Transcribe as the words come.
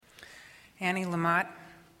Annie Lamott.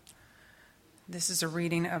 This is a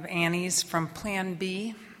reading of Annie's from Plan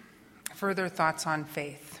B, Further Thoughts on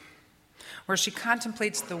Faith, where she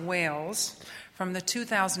contemplates the whales from the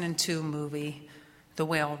 2002 movie, The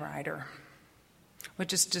Whale Rider,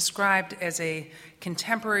 which is described as a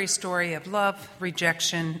contemporary story of love,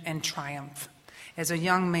 rejection, and triumph, as a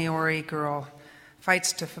young Maori girl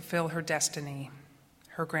fights to fulfill her destiny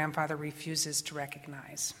her grandfather refuses to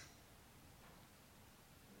recognize.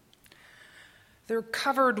 They're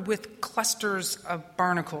covered with clusters of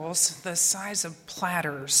barnacles the size of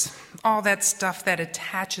platters, all that stuff that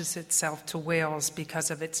attaches itself to whales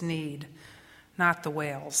because of its need, not the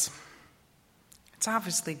whales. It's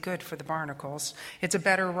obviously good for the barnacles. It's a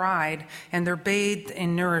better ride, and they're bathed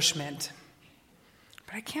in nourishment.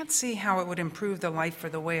 But I can't see how it would improve the life for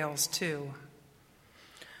the whales, too.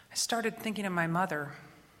 I started thinking of my mother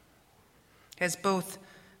as both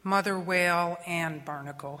mother whale and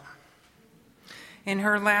barnacle. In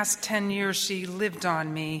her last 10 years, she lived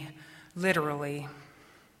on me, literally.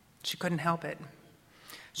 She couldn't help it.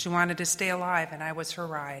 She wanted to stay alive, and I was her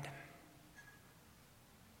ride.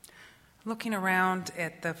 Looking around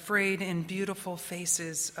at the frayed and beautiful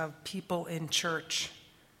faces of people in church,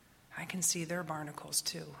 I can see their barnacles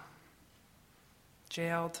too.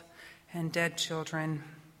 Jailed and dead children,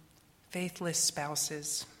 faithless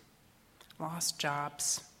spouses, lost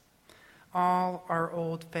jobs, all our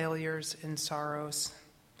old failures and sorrows,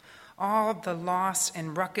 all the loss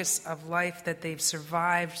and ruckus of life that they've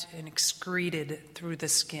survived and excreted through the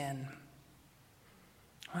skin.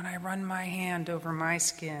 When I run my hand over my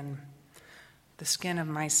skin, the skin of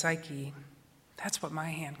my psyche, that's what my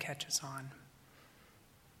hand catches on.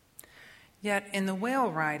 Yet in The Whale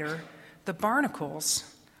Rider, the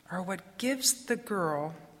barnacles are what gives the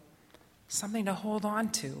girl something to hold on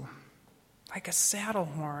to, like a saddle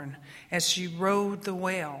horn as she rode the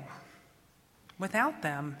whale. Without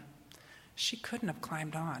them, she couldn't have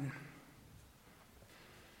climbed on.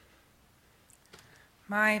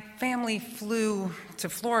 My family flew to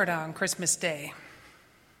Florida on Christmas Day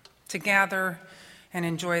to gather and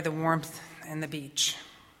enjoy the warmth and the beach.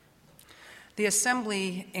 The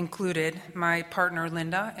assembly included my partner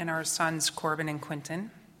Linda and our sons Corbin and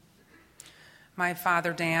Quentin, my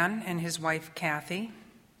father Dan and his wife Kathy,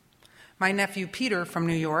 my nephew Peter from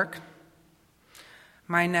New York,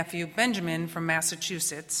 my nephew Benjamin from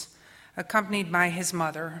Massachusetts, accompanied by his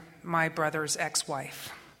mother, my brother's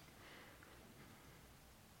ex-wife.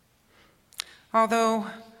 Although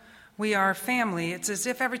we are family, it's as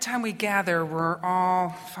if every time we gather, we're all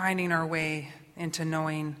finding our way into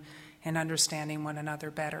knowing and understanding one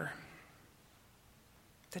another better.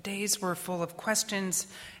 The days were full of questions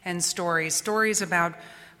and stories about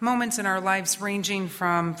moments in our lives ranging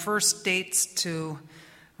from first dates to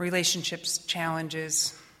relationships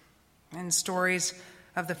challenges, and stories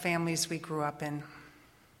of the families we grew up in.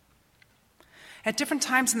 At different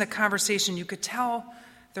times in the conversation, you could tell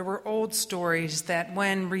there were old stories that,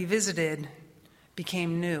 when revisited,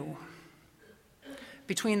 became new.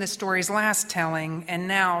 Between the story's last telling and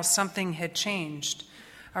now, something had changed.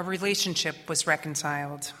 A relationship was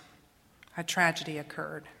reconciled. A tragedy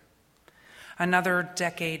occurred. Another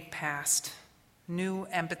decade passed. New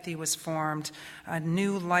empathy was formed. A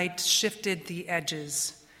new light shifted the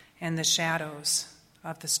edges and the shadows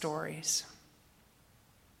of the stories.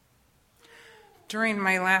 During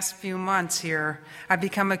my last few months here, I've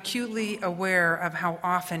become acutely aware of how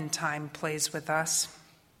often time plays with us.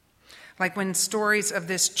 Like when stories of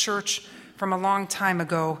this church from a long time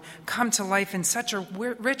ago come to life in such a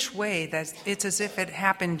rich way that it's as if it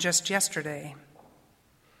happened just yesterday.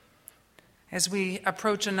 As we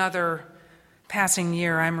approach another passing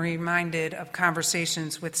year, I'm reminded of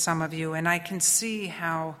conversations with some of you, and I can see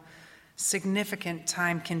how significant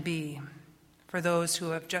time can be for those who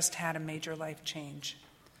have just had a major life change,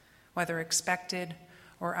 whether expected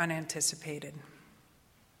or unanticipated.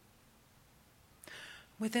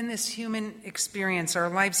 Within this human experience, our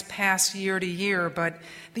lives pass year to year, but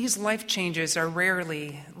these life changes are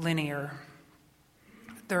rarely linear.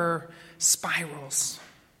 They're spirals.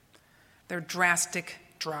 They're drastic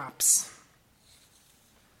drops.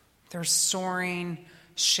 They're soaring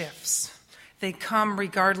shifts. They come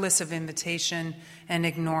regardless of invitation and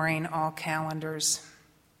ignoring all calendars.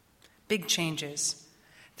 Big changes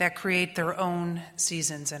that create their own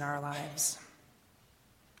seasons in our lives.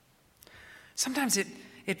 Sometimes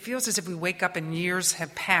it feels as if we wake up and years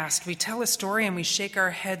have passed. We tell a story and we shake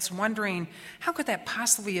our heads wondering, how could that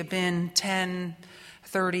possibly have been 10,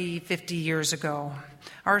 30, 50 years ago?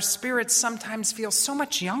 Our spirits sometimes feel so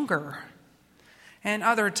much younger, and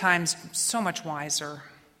other times so much wiser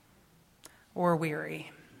or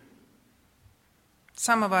weary.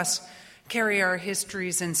 Some of us carry our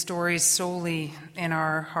histories and stories solely in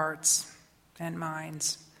our hearts and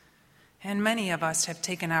minds, and many of us have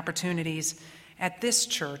taken opportunities at this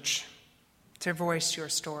church to voice your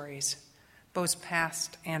stories, both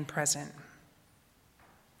past and present.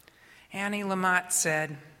 Annie Lamott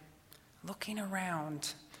said, "Looking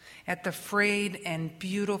around at the frayed and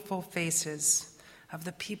beautiful faces of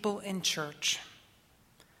the people in church,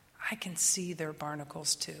 I can see their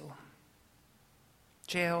barnacles too.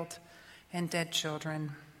 Jailed and dead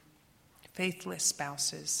children, faithless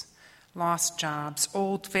spouses, lost jobs,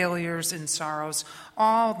 old failures and sorrows,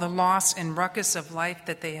 all the loss and ruckus of life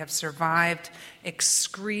that they have survived,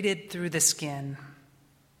 excreted through the skin.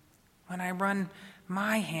 When I run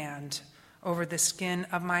my hand over the skin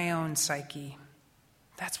of my own psyche,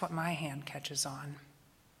 that's what my hand catches on."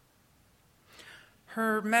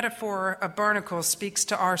 Her metaphor of barnacles speaks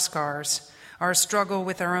to our scars, our struggle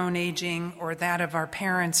with our own aging or that of our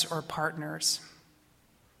parents or partners.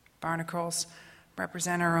 Barnacles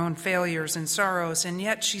represent our own failures and sorrows, and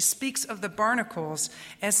yet she speaks of the barnacles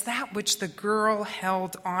as that which the girl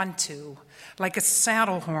held onto, like a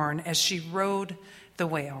saddle horn as she rode the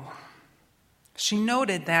whale. She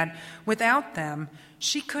noted that without them,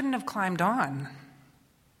 she couldn't have climbed on.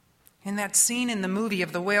 In that scene in the movie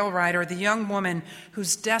of The Whale Rider, the young woman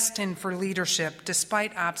who's destined for leadership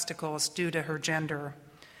despite obstacles due to her gender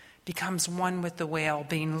becomes one with the whale,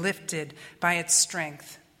 being lifted by its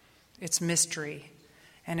strength, its mystery,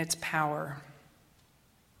 and its power.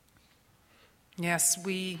 Yes,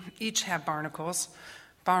 we each have barnacles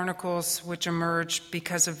which emerge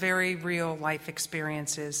because of very real life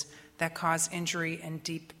experiences that cause injury and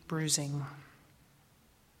deep bruising.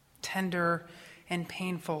 Tender and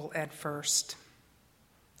painful at first,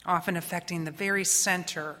 often affecting the very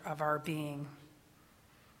center of our being.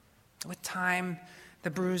 With time, the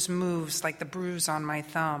bruise moves like the bruise on my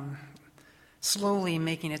thumb, slowly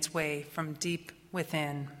making its way from deep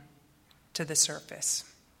within to the surface.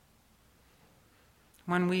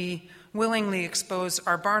 When we willingly expose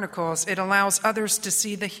our barnacles, it allows others to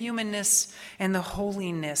see the humanness and the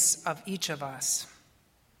holiness of each of us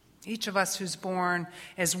who's born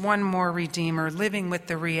as one more redeemer, living with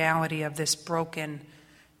the reality of this broken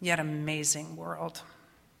yet amazing world.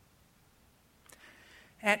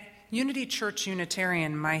 At Unity Church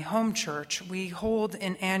Unitarian, my home church, we hold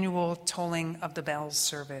an annual tolling of the bells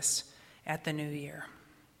service at the new year.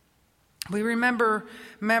 We remember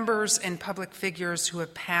members and public figures who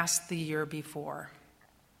have passed the year before.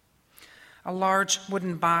 A large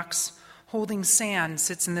wooden box holding sand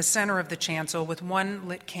sits in the center of the chancel with one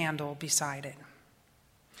lit candle beside it.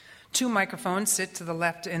 2 microphones sit to the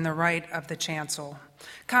left and the right of the chancel.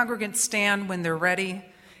 Congregants stand when they're ready,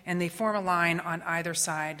 and they form a line on either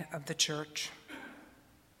side of the church.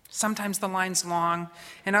 Sometimes the line's long,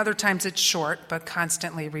 and other times it's short, but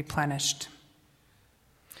constantly replenished.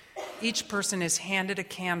 Each person is handed a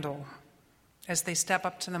candle as they step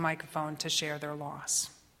up to the microphone to share their loss.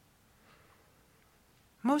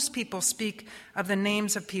 Most people speak of the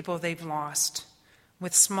names of people they've lost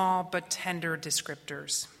with small but tender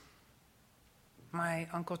descriptors. My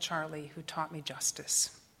Uncle Charlie, who taught me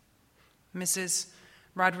justice. Mrs.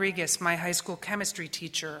 Rodriguez, my high school chemistry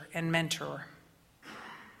teacher and mentor.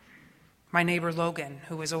 My neighbor Logan,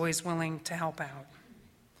 who was always willing to help out.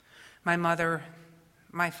 My mother,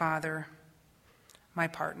 my father, my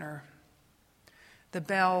partner. The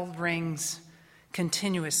bell rings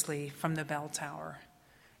continuously from the bell tower,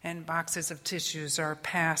 and boxes of tissues are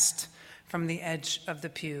passed from the edge of the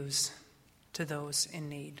pews to those in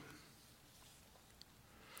need.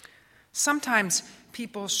 Sometimes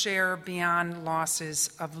people share beyond losses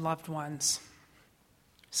of loved ones.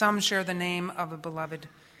 Some share the name of a beloved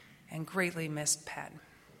and greatly missed pet.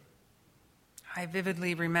 I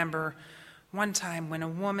vividly remember one time when a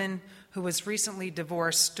woman who was recently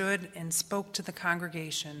divorced stood and spoke to the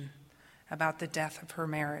congregation about the death of her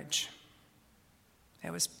marriage.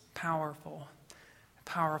 It was powerful,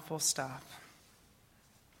 powerful stuff.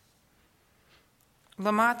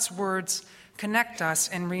 Lamott's words connect us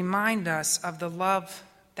and remind us of the love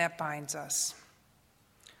that binds us.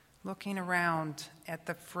 Looking around at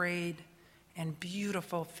the frayed and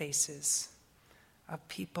beautiful faces of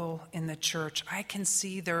people in the church, I can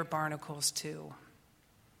see their barnacles too.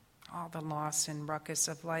 All the loss and ruckus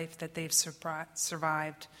of life that they've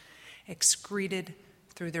survived, excreted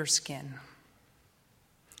through their skin.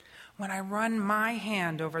 When I run my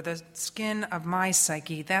hand over the skin of my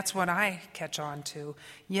psyche, that's what I catch on to.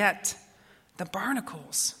 Yet, the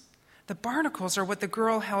barnacles are what the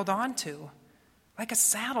girl held on to, like a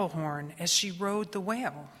saddle horn as she rode the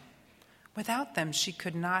whale. Without them, she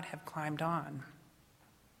could not have climbed on.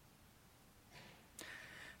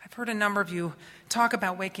 I've heard a number of you talk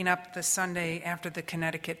about waking up the Sunday after the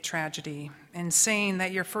Connecticut tragedy and saying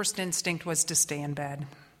that your first instinct was to stay in bed,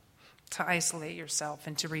 to isolate yourself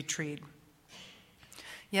and to retreat.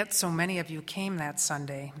 Yet so many of you came that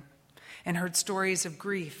Sunday and heard stories of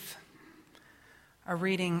grief, a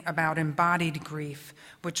reading about embodied grief,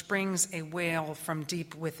 which brings a wail from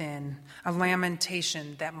deep within, a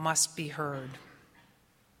lamentation that must be heard.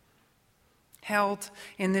 Held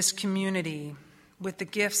in this community with the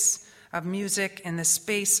gifts of music and the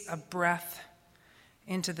space of breath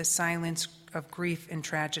into the silence of grief and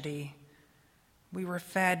tragedy, we were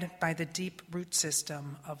fed by the deep root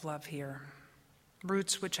system of love here,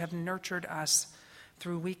 roots which have nurtured us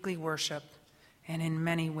through weekly worship and in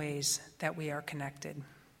many ways that we are connected.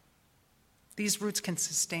 These roots can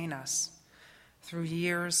sustain us through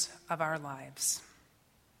years of our lives.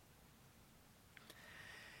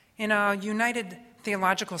 In a United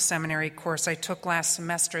Theological Seminary course I took last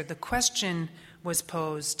semester, the question was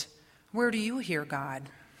posed, where do you hear God?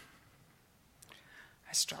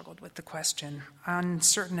 I struggled with the question,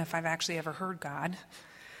 uncertain if I've actually ever heard God.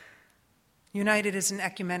 United is an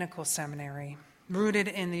ecumenical seminary, rooted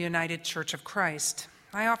in the United Church of Christ.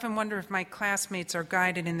 I often wonder if my classmates are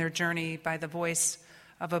guided in their journey by the voice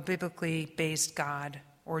of a biblically based God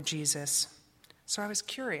or Jesus. So I was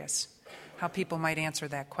curious how people might answer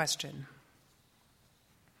that question.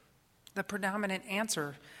 The predominant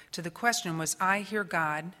answer to the question was, I hear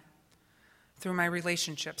God through my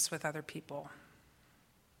relationships with other people.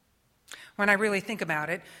 When I really think about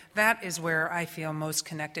it, that is where I feel most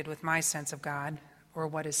connected with my sense of God or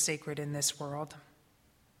what is sacred in this world.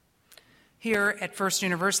 Here at First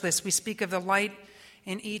Universalist, we speak of the light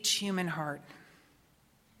in each human heart.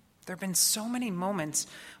 There have been so many moments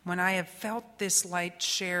when I have felt this light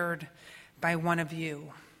shared by one of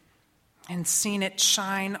you and seen it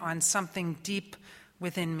shine on something deep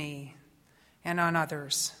within me and on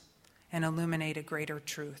others and illuminate a greater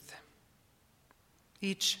truth.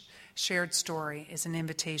 Each shared story is an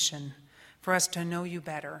invitation for us to know you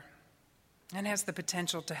better and has the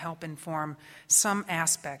potential to help inform some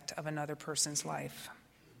aspect of another person's life.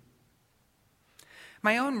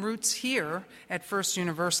 My own roots here at First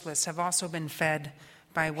Universalist have also been fed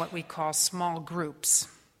by what we call small groups,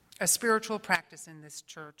 a spiritual practice in this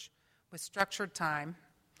church with structured time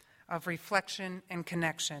of reflection and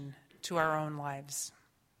connection to our own lives.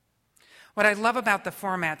 What I love about the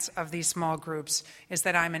formats of these small groups is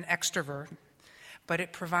that I'm an extrovert, but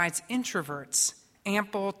it provides introverts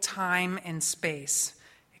ample time and space.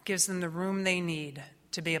 It gives them the room they need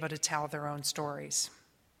to be able to tell their own stories.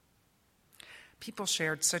 People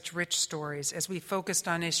shared such rich stories as we focused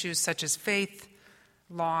on issues such as faith,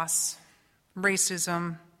 loss,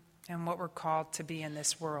 racism, and what we're called to be in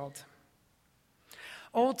this world.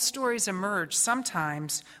 Old stories emerge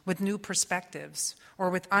sometimes with new perspectives or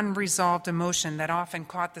with unresolved emotion that often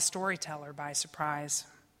caught the storyteller by surprise.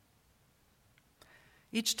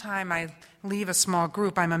 Each time I leave a small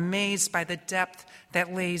group, I'm amazed by the depth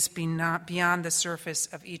that lays beyond the surface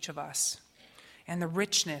of each of us and the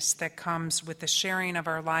richness that comes with the sharing of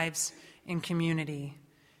our lives in community,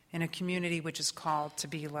 in a community which is called to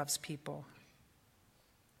be love's people.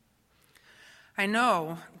 I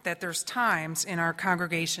know that there's times in our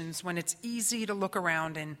congregations when it's easy to look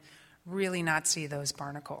around and really not see those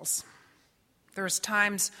barnacles. There's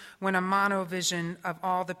times when a monovision of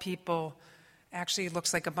all the people actually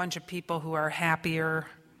looks like a bunch of people who are happier,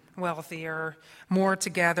 wealthier, more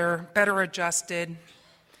together, better adjusted,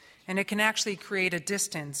 and it can actually create a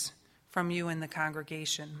distance from you in the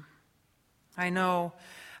congregation. I know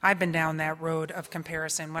I've been down that road of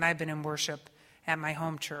comparison when I've been in worship at my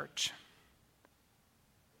home church.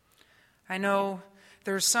 I know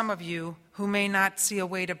there's some of you who may not see a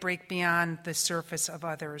way to break beyond the surface of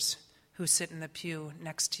others who sit in the pew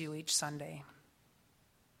next to you each Sunday.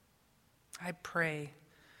 I pray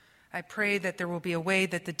that there will be a way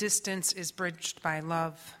that the distance is bridged by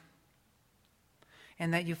love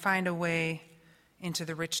and that you find a way into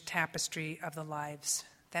the rich tapestry of the lives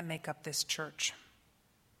that make up this church.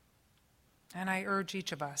 And I urge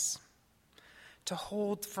each of us to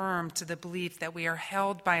hold firm to the belief that we are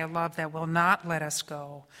held by a love that will not let us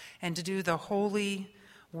go, and to do the holy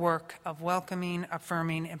work of welcoming,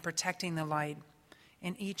 affirming, and protecting the light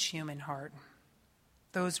in each human heart,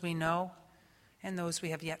 those we know and those we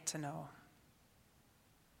have yet to know.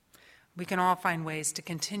 We can all find ways to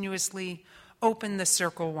continuously open the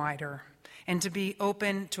circle wider and to be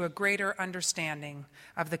open to a greater understanding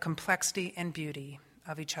of the complexity and beauty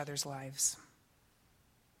of each other's lives.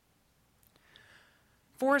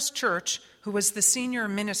 Forrest Church, who was the senior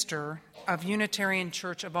minister of Unitarian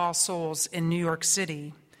Church of All Souls in New York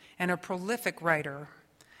City, and a prolific writer,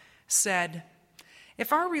 said,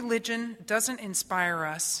 "If our religion doesn't inspire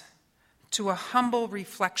us to a humble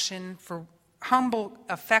affection for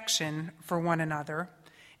one another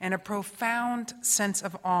and a profound sense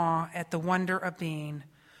of awe at the wonder of being,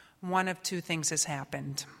 one of two things has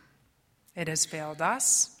happened. It has failed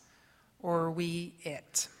us, or we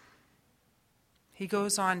it." He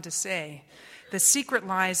goes on to say, "The secret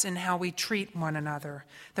lies in how we treat one another.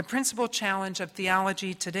 The principal challenge of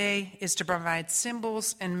theology today is to provide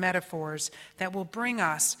symbols and metaphors that will bring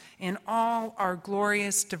us, in all our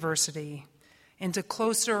glorious diversity, into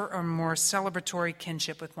closer or more celebratory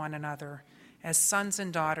kinship with one another as sons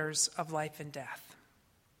and daughters of life and death."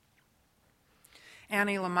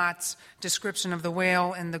 Annie Lamott's description of the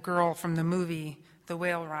whale and the girl from the movie The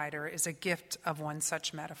Whale Rider is a gift of one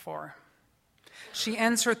such metaphor. She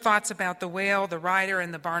ends her thoughts about the whale, the rider,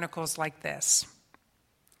 and the barnacles like this: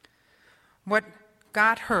 "What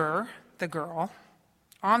got her, the girl,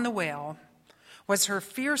 on the whale was her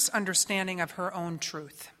fierce understanding of her own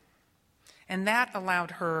truth, and that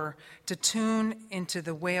allowed her to tune into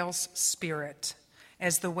the whale's spirit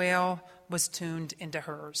as the whale was tuned into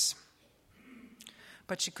hers.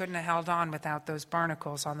 But she couldn't have held on without those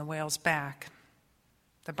barnacles on the whale's back,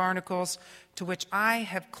 the barnacles to which I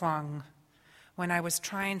have clung when I was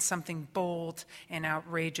trying something bold and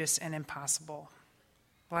outrageous and impossible,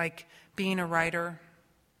 like being a writer,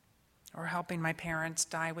 or helping my parents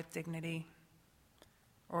die with dignity,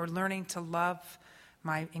 or learning to love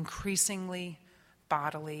my increasingly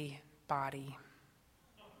bodily body.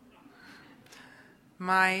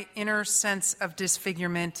 My inner sense of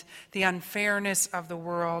disfigurement, the unfairness of the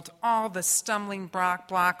world, all the stumbling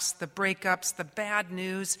blocks, the breakups, the bad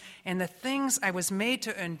news, and the things I was made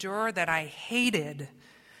to endure that I hated,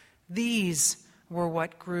 these were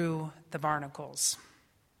what grew the barnacles."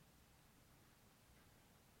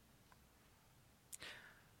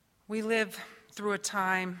 We live through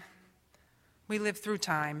time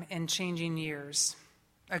in changing years,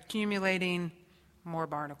 accumulating more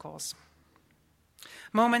barnacles.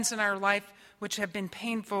 Moments in our life which have been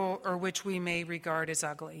painful or which we may regard as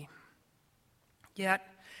ugly. Yet,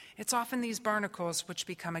 it's often these barnacles which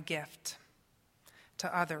become a gift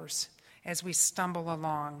to others as we stumble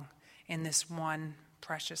along in this one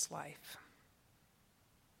precious life.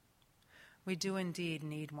 We do indeed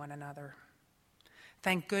need one another.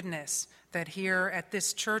 Thank goodness that here at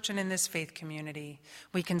this church and in this faith community,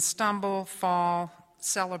 we can stumble, fall,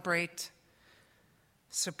 celebrate,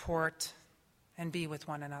 support, and be with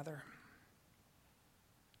one another.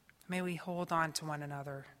 May we hold on to one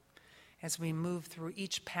another as we move through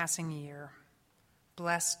each passing year,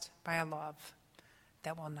 blessed by a love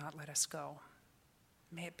that will not let us go.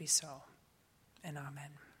 May it be so, and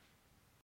amen.